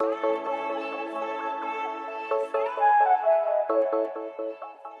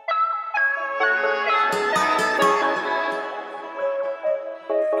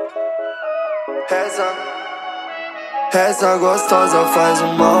Essa gostosa faz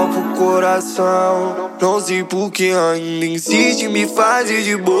um mal pro coração. Não sei por que ainda insiste, me faz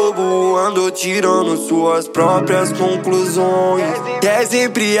de bobo. Ando tirando suas próprias conclusões. E é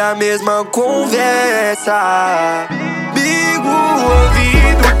sempre a mesma conversa. Migo,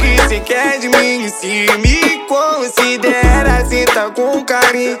 ouvido o que cê quer de mim. Se me considera, cê tá com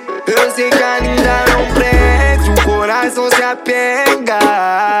carinho. Eu sei que ainda não presta, o coração se apega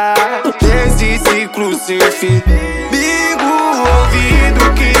nesse ciclo sem fim. Migo, ouvido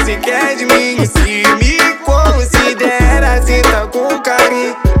o que cê quer de mim. Se me considera, cê tá com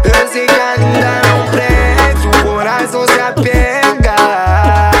carinho. Eu sei que ainda não presta, o coração se apega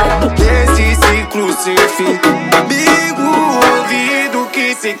nesse ciclo sem fim. Migo, ouvido o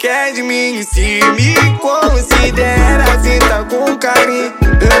que cê quer de mim. Se me considera, cê tá com carinho.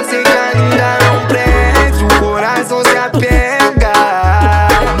 Eu sei que ainda não presta, o coração se apega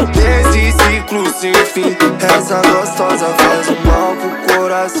nesse ciclo sem fim. Essa gostosa faz um mal pro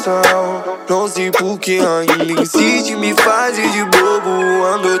coração. Não sei por que ainda insiste, me faz de bobo.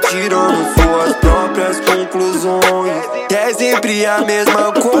 Ando tirando suas próprias conclusões. E é sempre a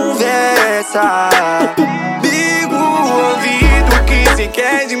mesma conversa. Migo, ouvido o que cê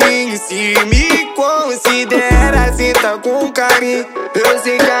quer de mim. Se me considera, cê tá com carinho. Eu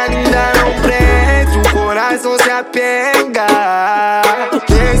sei que ainda não presta, o coração se apega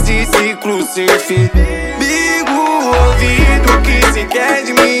nesse ciclo sem fim. Migo, ouvido o que cê quer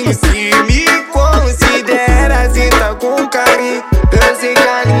de mim. Se me considera, cê tá com carinho. Eu sei que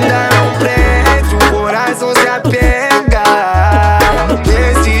ainda não presta, o coração se apega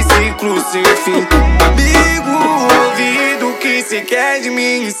nesse ciclo sem fim. Migo, ouvido o que cê quer de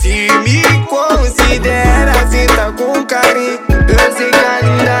mim. Se me considera, cê tá com carinho. Eu sei que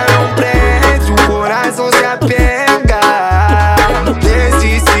ainda não presta, o coração se apega